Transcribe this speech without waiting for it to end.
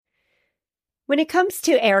When it comes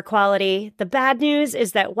to air quality, the bad news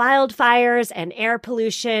is that wildfires and air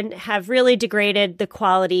pollution have really degraded the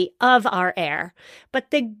quality of our air.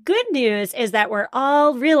 But the good news is that we're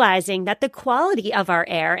all realizing that the quality of our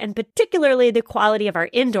air, and particularly the quality of our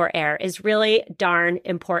indoor air, is really darn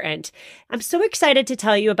important. I'm so excited to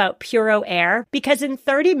tell you about Puro Air because in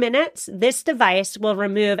 30 minutes, this device will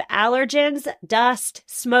remove allergens, dust,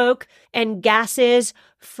 smoke, and gases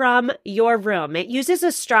from your room. It uses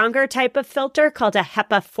a stronger type of filter called a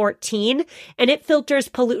HEPA 14, and it filters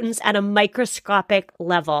pollutants at a microscopic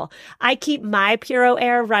level. I keep my Puro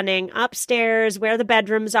Air running upstairs where the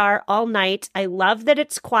bedrooms are all night. I love that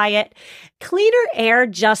it's quiet. Cleaner air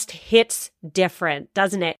just hits different,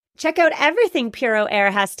 doesn't it? Check out everything Puro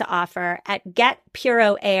Air has to offer at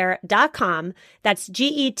getpuroair.com. That's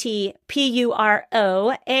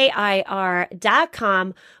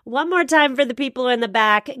GETPUROAIR.com. One more time for the people in the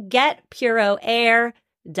back,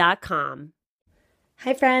 getpuroair.com.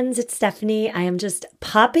 Hi friends, it's Stephanie. I am just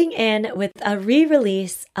popping in with a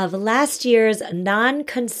re-release of last year's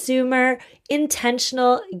non-consumer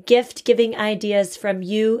intentional gift-giving ideas from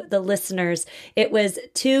you, the listeners. It was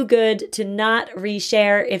too good to not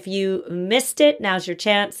reshare. If you missed it, now's your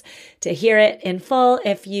chance to hear it in full.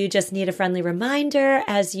 If you just need a friendly reminder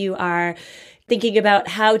as you are thinking about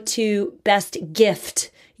how to best gift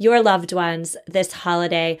your loved ones this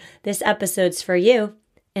holiday, this episode's for you.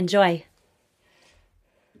 Enjoy.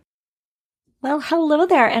 Well, hello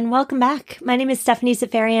there and welcome back. My name is Stephanie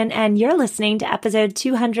Seferian and you're listening to episode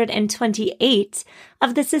 228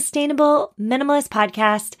 of the Sustainable Minimalist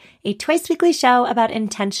Podcast, a twice-weekly show about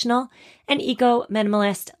intentional and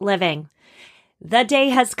eco-minimalist living. The day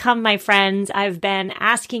has come, my friends. I've been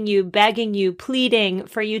asking you, begging you, pleading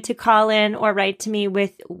for you to call in or write to me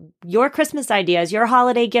with your Christmas ideas, your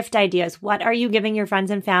holiday gift ideas. What are you giving your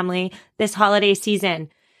friends and family this holiday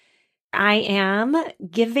season? I am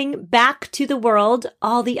giving back to the world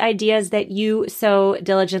all the ideas that you so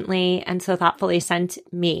diligently and so thoughtfully sent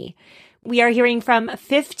me. We are hearing from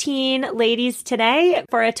 15 ladies today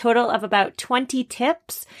for a total of about 20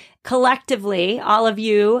 tips. Collectively, all of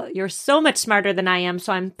you, you're so much smarter than I am,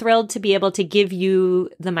 so I'm thrilled to be able to give you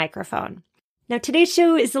the microphone. Now, today's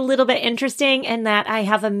show is a little bit interesting in that I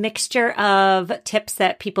have a mixture of tips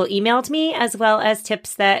that people emailed me as well as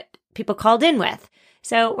tips that people called in with.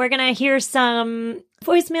 So we're going to hear some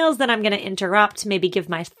voicemails that I'm going to interrupt, maybe give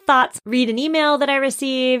my thoughts, read an email that I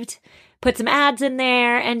received, put some ads in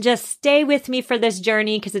there, and just stay with me for this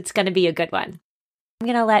journey because it's going to be a good one. I'm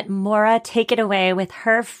going to let Maura take it away with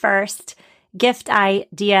her first gift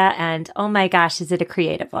idea, and oh my gosh, is it a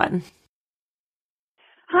creative one.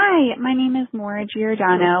 Hi, my name is Maura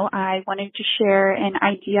Giordano. I wanted to share an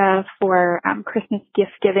idea for Christmas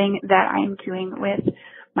gift giving that I'm doing with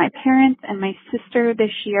my parents and my sister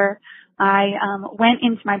this year. I went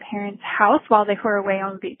into my parents' house while they were away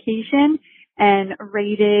on vacation and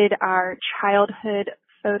raided our childhood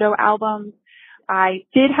photo albums. I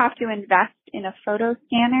did have to invest in a photo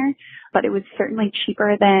scanner, but it was certainly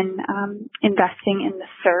cheaper than investing in the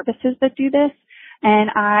services that do this.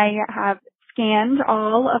 And I have scanned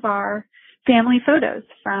all of our family photos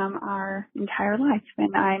from our entire life,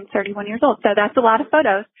 and I'm 31 years old. So that's a lot of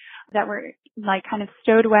photos that were like kind of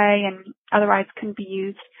stowed away and otherwise couldn't be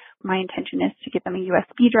used. My intention is to give them a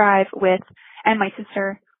USB drive and my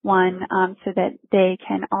sister one, so that they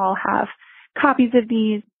can all have copies of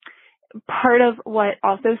these. Part of what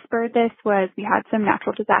also spurred this was we had some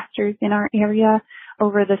natural disasters in our area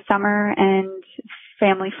over the summer, and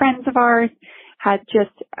family friends of ours had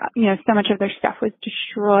just, so much of their stuff was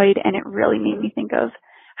destroyed, and it really made me think of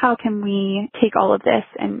how can we take all of this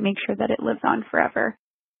and make sure that it lives on forever.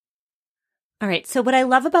 All right. So what I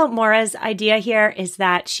love about Maura's idea here is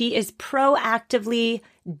that she is proactively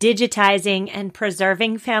digitizing and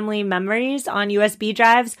preserving family memories on USB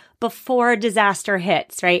drives before disaster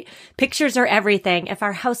hits, right? Pictures are everything. If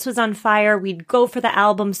our house was on fire, we'd go for the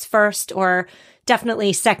albums first or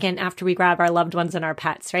definitely second after we grab our loved ones and our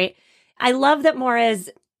pets, right? I love that Maura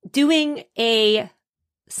is doing a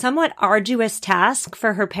somewhat arduous task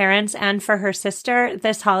for her parents and for her sister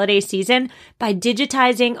this holiday season by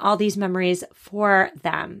digitizing all these memories for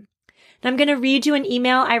them. And I'm going to read you an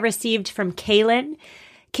email I received from Kaylin.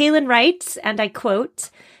 Kaylin writes, and I quote,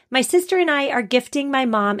 "My sister and I are gifting my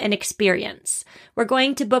mom an experience. We're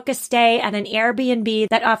going to book a stay at an Airbnb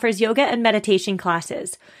that offers yoga and meditation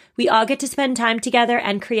classes. We all get to spend time together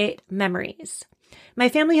and create memories. My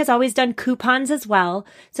family has always done coupons as well,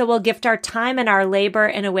 so we'll gift our time and our labor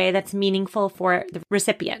in a way that's meaningful for the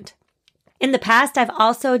recipient. In the past, I've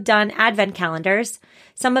also done advent calendars.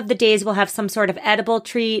 Some of the days will have some sort of edible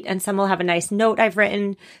treat, and some will have a nice note I've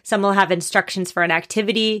written. Some will have instructions for an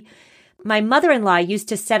activity. My mother-in-law used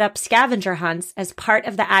to set up scavenger hunts as part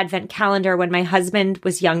of the advent calendar when my husband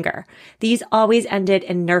was younger. These always ended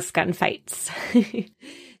in Nerf gun fights.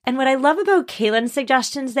 And what I love about Kaylin's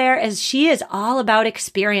suggestions there is she is all about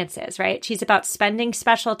experiences, right? She's about spending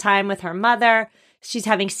special time with her mother. She's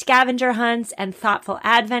having scavenger hunts and thoughtful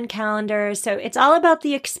advent calendars. So it's all about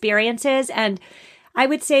the experiences. And I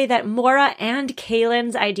would say that Maura and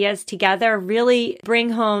Kaylin's ideas together really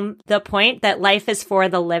bring home the point that life is for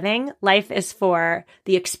the living. Life is for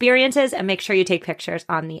the experiences, and make sure you take pictures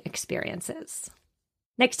on the experiences.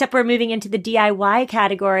 Next up, we're moving into the DIY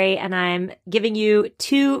category, and I'm giving you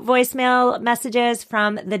 2 voicemail messages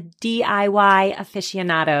from the DIY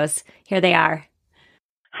aficionados. Here they are.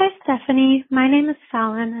 Hi, Stephanie. My name is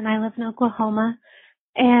Fallon, and I live in Oklahoma.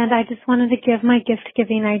 And I just wanted to give my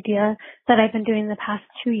gift-giving idea that I've been doing the past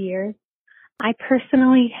 2 years. I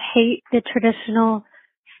personally hate the traditional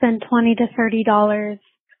spend $20 to $30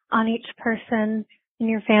 on each person in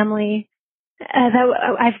your family that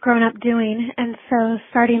I've grown up doing. And so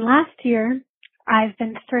starting last year, I've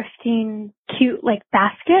been thrifting cute like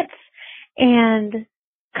baskets and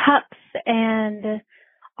cups and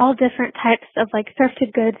all different types of like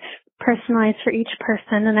thrifted goods personalized for each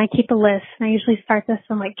person. And I keep a list, and I usually start this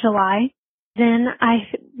in like July. Then I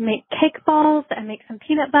make cake balls, I make some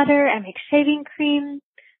peanut butter, I make shaving cream.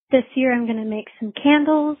 This year I'm going to make some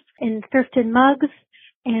candles in thrifted mugs.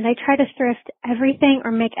 And I try to thrift everything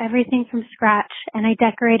or make everything from scratch, and I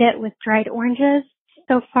decorate it with dried oranges.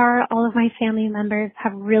 So far, all of my family members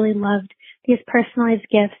have really loved these personalized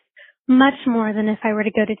gifts much more than if I were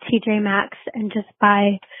to go to TJ Maxx and just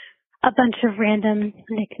buy a bunch of random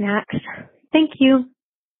knickknacks. Thank you.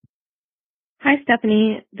 Hi,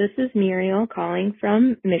 Stephanie. This is Muriel calling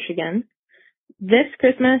from Michigan. This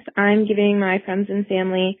Christmas, I'm giving my friends and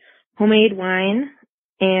family homemade wine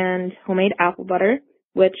and homemade apple butter,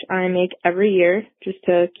 which I make every year just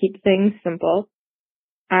to keep things simple.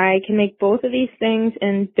 I can make both of these things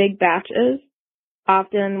in big batches,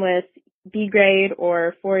 often with B-grade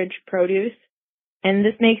or forage produce, and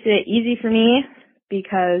this makes it easy for me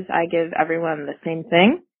because I give everyone the same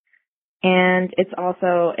thing, and it's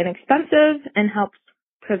also inexpensive and helps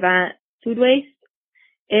prevent food waste.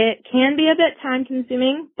 It can be a bit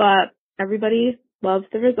time-consuming, but everybody loves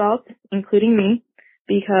the results, including me,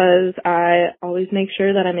 because I always make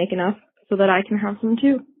sure that I make enough so that I can have some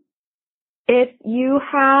too. If you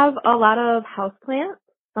have a lot of houseplants,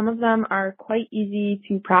 some of them are quite easy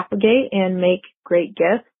to propagate and make great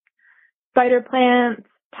gifts. Spider plants,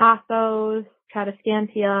 tassos,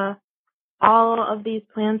 Tradescantia, all of these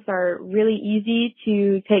plants are really easy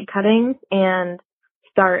to take cuttings and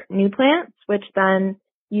start new plants, which then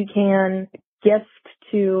you can gift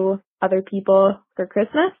to other people for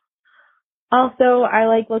Christmas. Also, I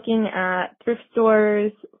like looking at thrift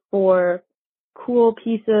stores for cool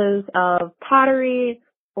pieces of pottery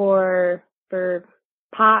or for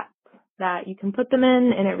pots that you can put them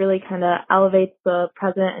in, and it really kind of elevates the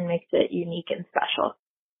present and makes it unique and special.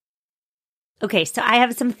 Okay, so I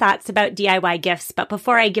have some thoughts about DIY gifts, but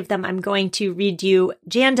before I give them, I'm going to read you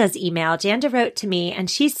Janda's email. Janda wrote to me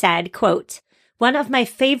and she said, quote, "One of my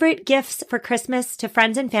favorite gifts for Christmas to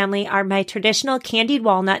friends and family are my traditional candied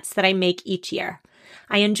walnuts that I make each year.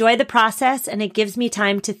 I enjoy the process, and it gives me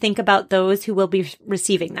time to think about those who will be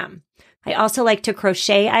receiving them. I also like to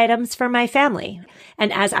crochet items for my family.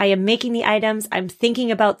 And as I am making the items, I'm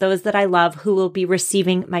thinking about those that I love who will be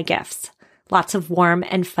receiving my gifts. Lots of warm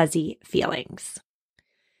and fuzzy feelings."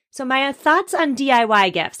 So my thoughts on DIY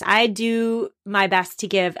gifts. I do my best to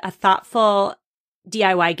give a thoughtful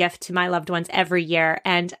DIY gift to my loved ones every year,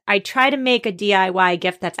 and I try to make a DIY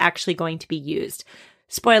gift that's actually going to be used.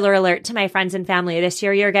 Spoiler alert to my friends and family, this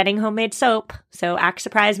year you're getting homemade soap, so act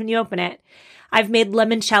surprised when you open it. I've made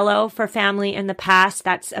limoncello for family in the past.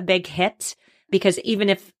 That's a big hit because even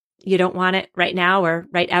if you don't want it right now or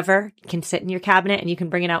right ever, it can sit in your cabinet and you can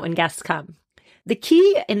bring it out when guests come. The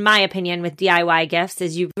key, in my opinion, with DIY gifts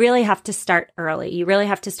is you really have to start early. You really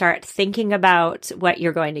have to start thinking about what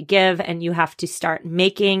you're going to give, and you have to start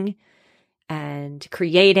making and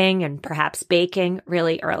creating and perhaps baking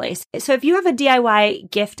really early. So if you have a DIY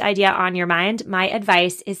gift idea on your mind, my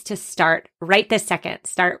advice is to start right this second.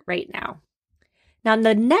 Start right now. Now,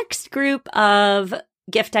 the next group of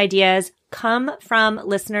gift ideas come from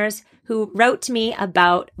listeners who wrote to me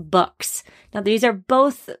about books. Now, these are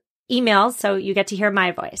both emails, so you get to hear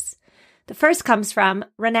my voice. The first comes from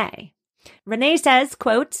Renee. Renee says,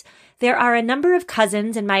 quote, "There are a number of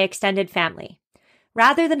cousins in my extended family.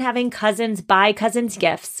 Rather than having cousins buy cousins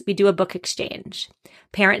gifts, we do a book exchange.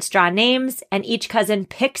 Parents draw names, and each cousin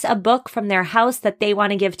picks a book from their house that they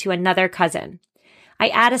want to give to another cousin. I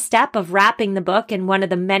add a step of wrapping the book in one of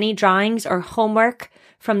the many drawings or homework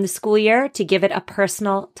from the school year to give it a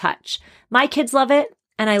personal touch. My kids love it,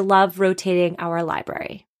 and I love rotating our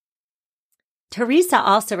library. Teresa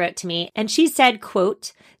also wrote to me, and she said,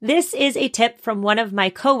 quote, "This is a tip from one of my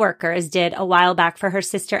coworkers did a while back for her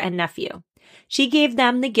sister and nephew. She gave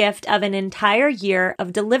them the gift of an entire year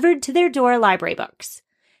of delivered to their door library books.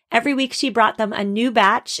 Every week she brought them a new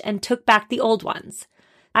batch and took back the old ones.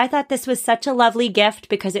 I thought this was such a lovely gift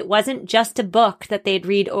because it wasn't just a book that they'd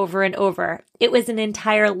read over and over. It was an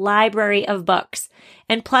entire library of books.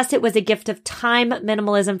 And plus it was a gift of time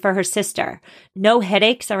minimalism for her sister. No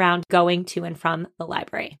headaches around going to and from the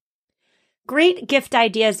library." Great gift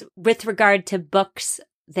ideas with regard to books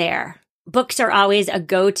there. Books are always a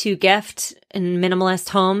go-to gift in minimalist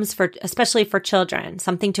homes, especially for children.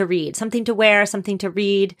 Something to read, something to wear, something to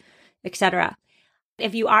read, etc.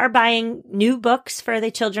 If you are buying new books for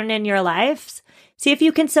the children in your lives, see if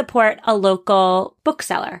you can support a local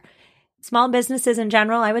bookseller. Small businesses in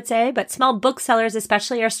general, I would say, but small booksellers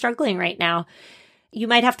especially are struggling right now. You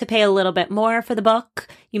might have to pay a little bit more for the book.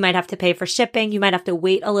 You might have to pay for shipping. You might have to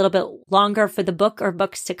wait a little bit longer for the book or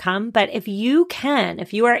books to come. But if you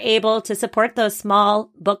are able to support those small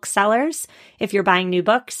booksellers, if you're buying new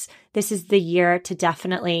books, this is the year to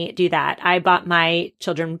definitely do that. I bought my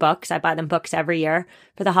children books. I buy them books every year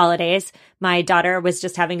for the holidays. My daughter was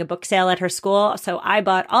just having a book sale at her school, so I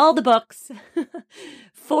bought all the books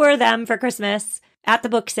for them for Christmas at the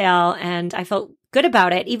book sale, and I felt good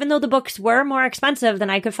about it. Even though the books were more expensive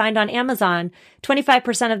than I could find on Amazon,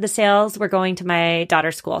 25% of the sales were going to my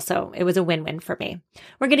daughter's school, so it was a win-win for me.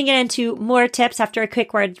 We're going to get into more tips after a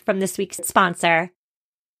quick word from this week's sponsor.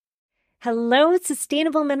 Hello,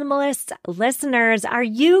 Sustainable Minimalist listeners. Are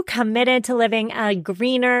you committed to living a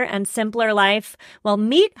greener and simpler life? Well,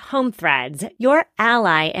 meet Home Threads, your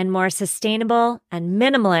ally in more sustainable and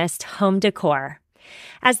minimalist home decor.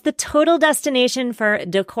 As the total destination for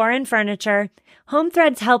decor and furniture, Home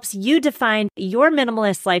Threads helps you define your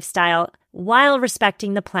minimalist lifestyle while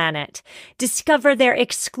respecting the planet. Discover their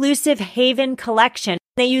exclusive Haven collection.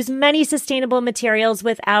 They use many sustainable materials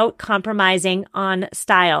without compromising on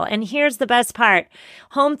style. And here's the best part.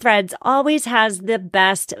 Home Threads always has the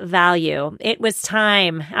best value. It was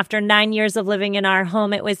time. After 9 years of living in our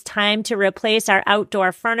home, it was time to replace our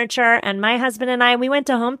outdoor furniture. And my husband and I, we went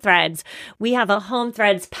to Home Threads. We have a Home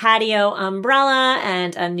Threads patio umbrella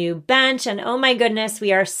and a new bench. And oh my goodness,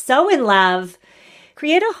 we are so in love.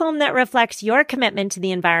 Create a home that reflects your commitment to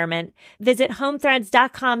the environment. Visit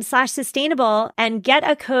homethreads.com/sustainable and get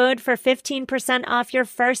a code for 15% off your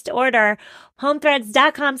first order.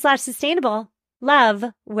 Homethreads.com/sustainable. Love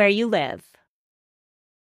where you live.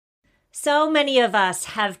 So many of us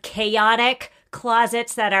have chaotic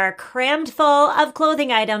closets that are crammed full of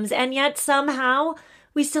clothing items, and yet somehow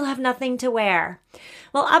we still have nothing to wear.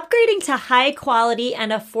 Well, upgrading to high quality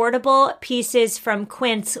and affordable pieces from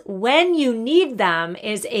Quince when you need them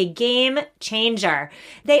is a game changer.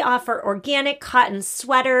 They offer organic cotton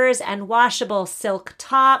sweaters and washable silk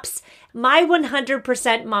tops. My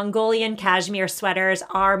 100% Mongolian cashmere sweaters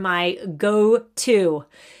are my go-to.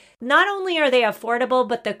 Not only are they affordable,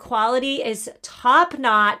 but the quality is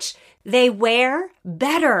top-notch. They wear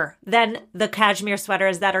better than the cashmere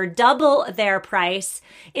sweaters that are double their price.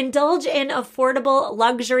 Indulge in affordable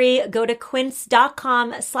luxury. Go to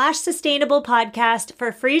quince.com/sustainable podcast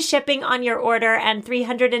for free shipping on your order and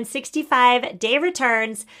 365-day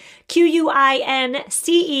returns.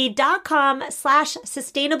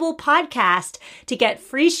 QUINCE.com/sustainable podcast to get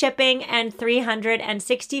free shipping and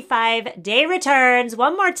 365-day returns.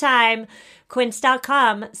 One more time,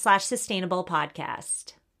 quince.com/sustainable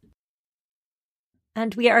podcast.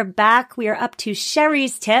 And we are back. We are up to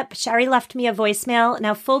Sherry's tip. Sherry left me a voicemail.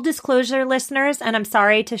 Now, full disclosure, listeners, and I'm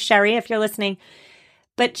sorry to Sherry if you're listening,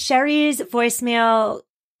 but Sherry's voicemail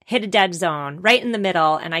hit a dead zone right in the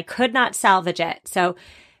middle, and I could not salvage it. So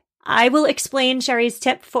I will explain Sherry's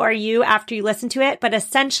tip for you after you listen to it. But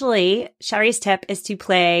essentially, Sherry's tip is to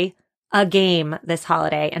play a game this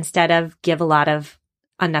holiday instead of give a lot of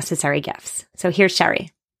unnecessary gifts. So here's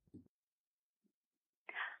Sherry.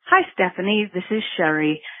 Hi, Stephanie. This is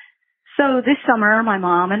Sherry. So this summer, my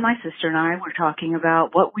mom and my sister and I were talking about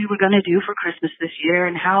what we were going to do for Christmas this year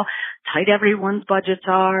and how tight everyone's budgets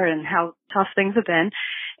are and how tough things have been.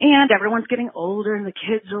 And everyone's getting older and the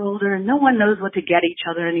kids are older and no one knows what to get each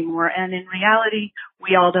other anymore. And in reality,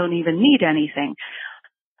 we all don't even need anything.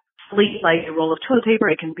 Like a roll of toilet paper.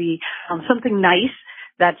 It can be something nice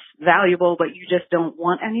that's valuable, but you just don't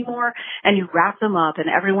want anymore. And you wrap them up and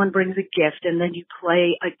everyone brings a gift, and then you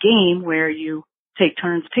play a game where you take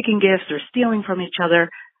turns picking gifts or stealing from each other.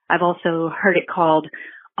 I've also heard it called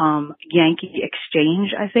Yankee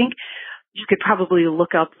Exchange, I think. You could probably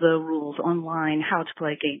look up the rules online, how to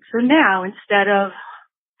play games. So now, instead of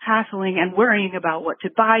hassling and worrying about what to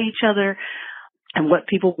buy each other and what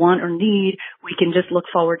people want or need, we can just look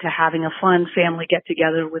forward to having a fun family get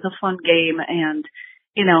together with a fun game and,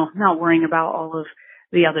 not worrying about all of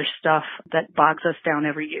the other stuff that bogs us down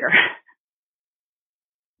every year.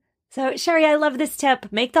 So, Sherry, I love this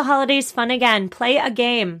tip. Make the holidays fun again. Play a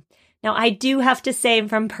game. Now, I do have to say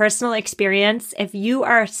from personal experience, if you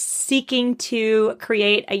are seeking to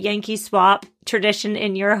create a Yankee swap tradition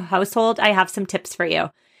in your household, I have some tips for you.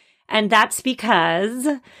 And that's because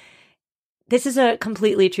this is a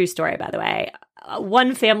completely true story, by the way.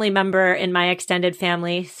 One family member in my extended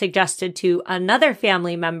family suggested to another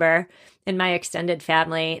family member in my extended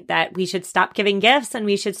family that we should stop giving gifts and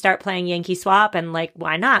we should start playing Yankee swap. And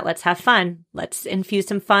why not? Let's have fun. Let's infuse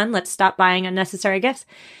some fun. Let's stop buying unnecessary gifts.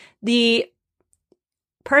 The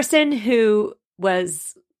person who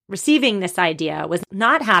was receiving this idea was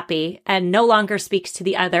not happy and no longer speaks to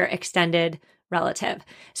the other extended relative.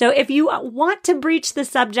 So if you want to breach the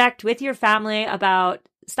subject with your family about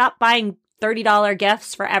stop buying $30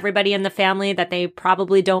 gifts for everybody in the family that they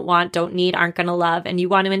probably don't want, don't need, aren't going to love, and you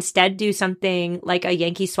want to instead do something like a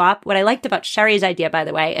Yankee swap, what I liked about Sherry's idea, by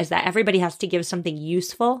the way, is that everybody has to give something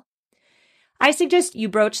useful. I suggest you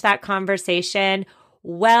broach that conversation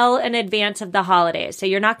well in advance of the holidays. So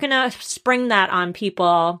you're not going to spring that on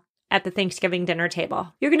people at the Thanksgiving dinner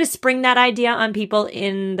table. You're going to spring that idea on people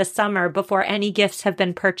in the summer before any gifts have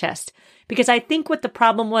been purchased. Because I think what the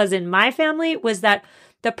problem was in my family was that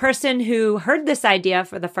the person who heard this idea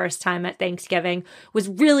for the first time at Thanksgiving was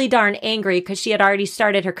really darn angry because she had already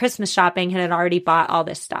started her Christmas shopping and had already bought all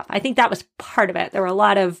this stuff. I think that was part of it. There were a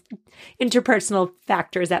lot of interpersonal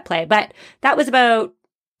factors at play, but that was about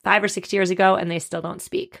 5 or 6 years ago, and they still don't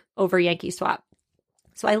speak over Yankee swap.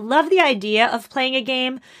 So I love the idea of playing a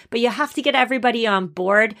game, but you have to get everybody on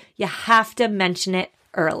board. You have to mention it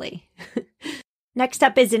early. Next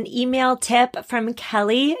up is an email tip from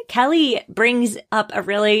Kelly. Kelly brings up a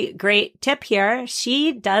really great tip here.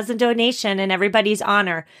 She does a donation in everybody's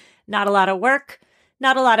honor. Not a lot of work,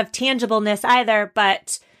 not a lot of tangibleness either,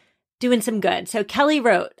 but doing some good. So Kelly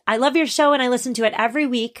wrote, I love your show and I listen to it every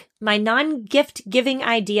week. My non-gift giving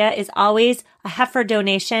idea is always a heifer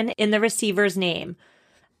donation in the receiver's name.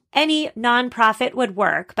 Any nonprofit would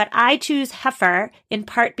work, but I choose heifer in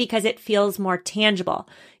part because it feels more tangible.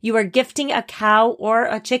 You are gifting a cow or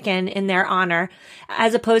a chicken in their honor,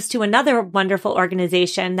 as opposed to another wonderful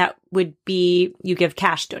organization that would be you give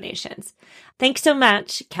cash donations. Thanks so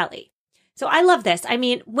much, Kelly. So I love this. I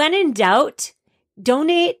mean, when in doubt,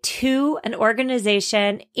 donate to an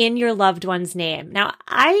organization in your loved one's name. Now,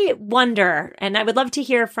 I wonder, and I would love to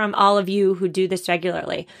hear from all of you who do this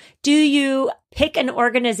regularly, do you pick an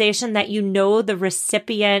organization that you know the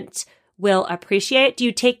recipient will appreciate? Do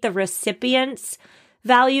you take the recipient's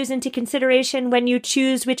values into consideration when you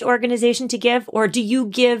choose which organization to give? Or do you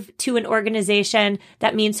give to an organization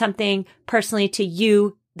that means something personally to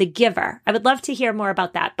you, the giver? I would love to hear more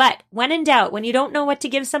about that. But when in doubt, when you don't know what to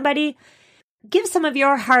give somebody, give some of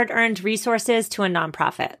your hard-earned resources to a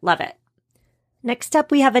nonprofit. Love it. Next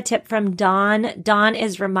up, we have a tip from Dawn. Dawn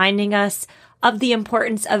is reminding us of the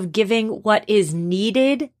importance of giving what is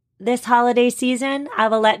needed this holiday season. I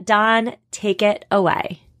will let Dawn take it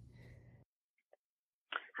away.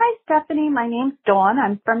 Hi, Stephanie. My name's Dawn.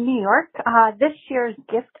 I'm from New York. This year's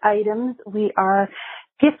gift items we are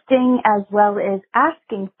gifting as well as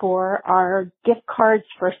asking for are gift cards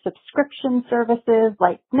for subscription services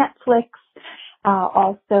like Netflix.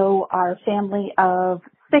 Also, our family of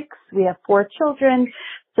 6, we have 4 children,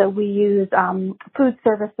 so we use food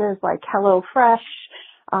services like HelloFresh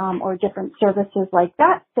or different services like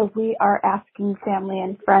that. So we are asking family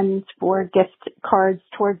and friends for gift cards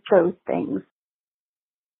towards those things.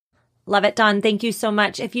 Love it, Dawn. Thank you so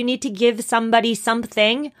much. If you need to give somebody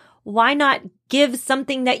something, why not give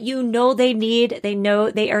something that you know they need, they know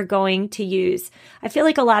they are going to use? I feel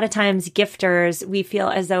like a lot of times gifters, we feel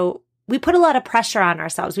as though we put a lot of pressure on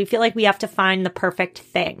ourselves. We feel like we have to find the perfect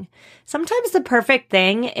thing. Sometimes the perfect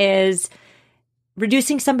thing is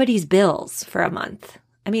reducing somebody's bills for a month.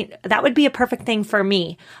 I mean, that would be a perfect thing for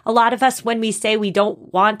me. A lot of us, when we say we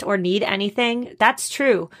don't want or need anything, that's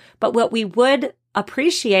true. But what we would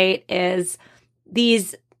appreciate is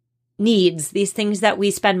these needs, these things that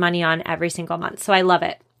we spend money on every single month. So I love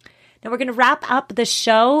it. Now we're going to wrap up the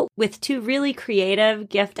show with 2 really creative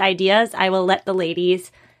gift ideas. I will let the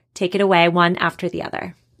ladies take it away one after the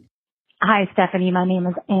other. Hi, Stephanie. My name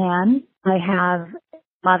is Anne. I have a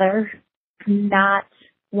mother who does not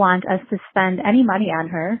want us to spend any money on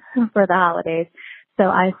her for the holidays. So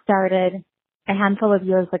I started a handful of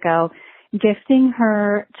years ago gifting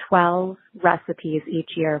her 12 recipes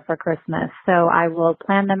each year for Christmas. So I will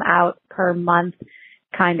plan them out per month,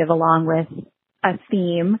 kind of along with a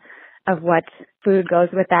theme of what food goes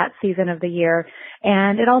with that season of the year.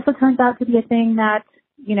 And it also turns out to be a thing that,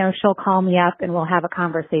 you know, she'll call me up and we'll have a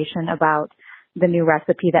conversation about the new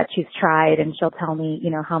recipe that she's tried, and she'll tell me, you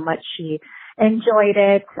know, how much she enjoyed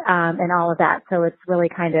it, and all of that. So it's really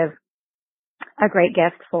kind of a great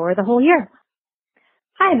gift for the whole year.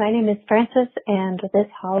 Hi, my name is Frances, and this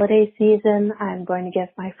holiday season, I'm going to give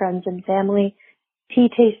my friends and family tea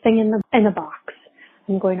tasting in a box.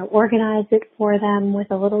 I'm going to organize it for them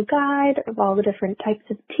with a little guide of all the different types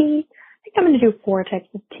of tea. I think I'm going to do 4 types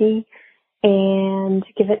of tea and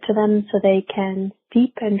give it to them so they can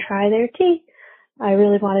steep and try their tea. I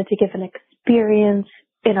really wanted to give an experience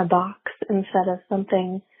in a box instead of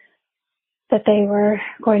something that they were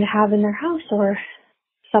going to have in their house or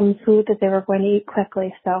some food that they were going to eat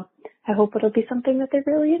quickly. So I hope it'll be something that they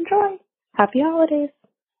really enjoy. Happy holidays.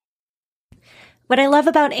 What I love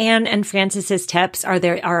about Anne and Frances's tips are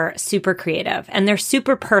they are super creative and they're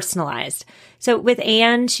super personalized. So with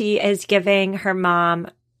Anne, she is giving her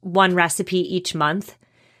mom 1 recipe each month.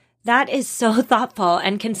 That is so thoughtful.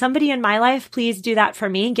 And can somebody in my life please do that for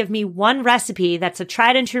me? Give me 1 recipe that's a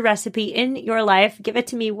tried and true recipe in your life. Give it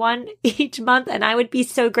to me 1 each month. And I would be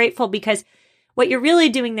so grateful, because what you're really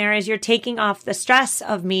doing there is you're taking off the stress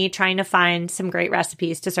of me trying to find some great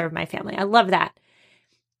recipes to serve my family. I love that.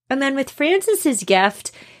 And then with Frances's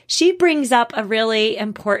gift, she brings up a really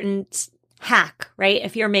important hack, right?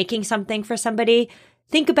 If you're making something for somebody,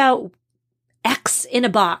 think about X in a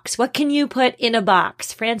box. What can you put in a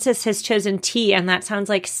box? Frances has chosen tea, and that sounds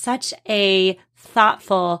like such a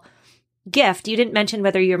thoughtful gift. You didn't mention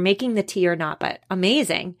whether you're making the tea or not, but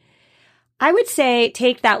amazing. I would say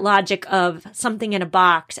take that logic of something in a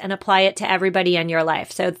box and apply it to everybody in your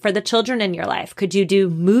life. So for the children in your life, could you do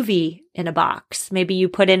movie in a box? Maybe you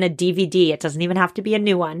put in a DVD. It doesn't even have to be a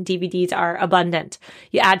new one. DVDs are abundant.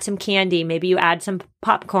 You add some candy. Maybe you add some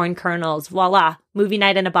popcorn kernels. Voila, movie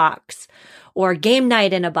night in a box. Or game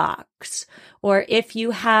night in a box. Or if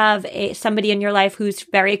you have somebody in your life who's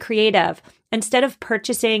very creative, instead of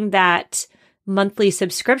purchasing that monthly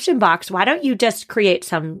subscription box, why don't you just create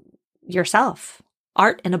some yourself?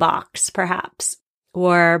 Art in a box, perhaps.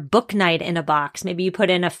 Or book night in a box. Maybe you put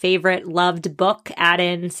in a favorite loved book, add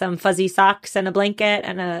in some fuzzy socks and a blanket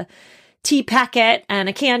and a tea packet and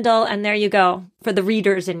a candle, and there you go for the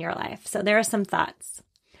readers in your life. So there are some thoughts.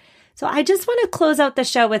 So I just want to close out the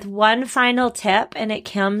show with one final tip, and it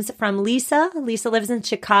comes from Lisa. Lisa lives in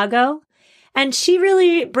Chicago, and she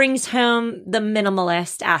really brings home the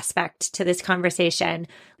minimalist aspect to this conversation.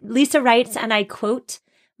 Lisa writes, and I quote,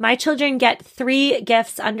 "My children get 3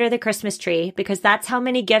 gifts under the Christmas tree because that's how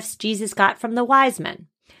many gifts Jesus got from the wise men.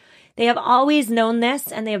 They have always known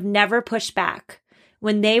this, and they have never pushed back.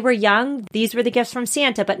 When they were young, these were the gifts from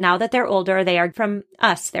Santa, but now that they're older, they are from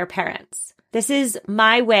us, their parents. This is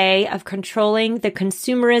my way of controlling the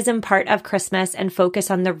consumerism part of Christmas and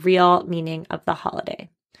focus on the real meaning of the holiday."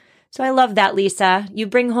 So I love that, Lisa. You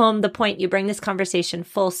bring home the point. You bring this conversation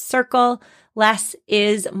full circle. Less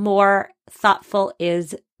is more. Thoughtful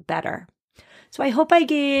is better. So I hope we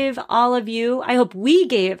gave all of you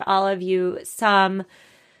some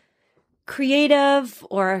creative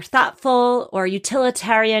or thoughtful or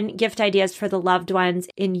utilitarian gift ideas for the loved ones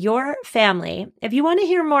in your family. If you want to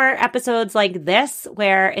hear more episodes like this,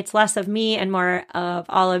 where it's less of me and more of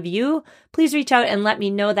all of you, please reach out and let me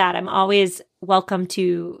know that. I'm always welcome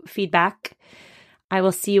to feedback. I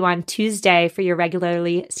will see you on Tuesday for your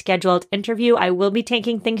regularly scheduled interview. I will be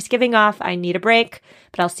taking Thanksgiving off. I need a break,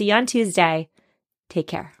 but I'll see you on Tuesday. Take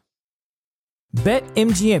care.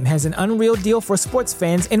 BetMGM has an unreal deal for sports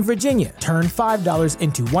fans in Virginia. Turn $5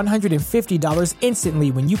 into $150 instantly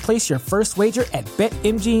when you place your first wager at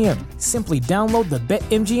BetMGM. Simply download the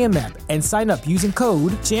BetMGM app and sign up using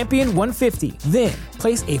code Champion150. Then,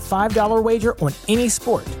 place a $5 wager on any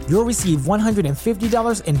sport. You'll receive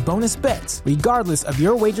 $150 in bonus bets, regardless of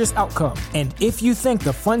your wager's outcome. And if you think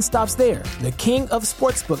the fun stops there, the King of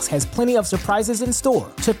Sportsbooks has plenty of surprises in store.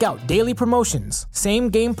 Check out daily promotions,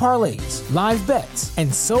 same-game parlays, live bets,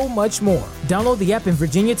 and so much more. Download the app in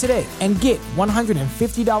Virginia today and get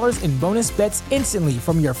 $150 in bonus bets instantly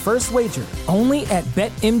from your first wager. Only at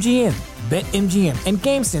BetMGM. BetMGM and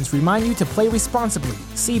GameSense remind you to play responsibly.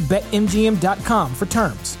 See BetMGM.com for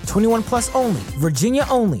terms. 21 plus only. Virginia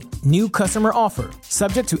only. New customer offer.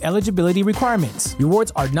 Subject to eligibility requirements.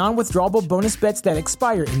 Rewards are non-withdrawable bonus bets that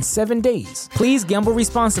expire in 7 days. Please gamble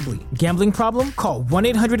responsibly. Gambling problem? Call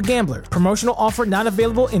 1-800-GAMBLER. Promotional offer not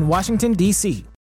available in Washington, D.C.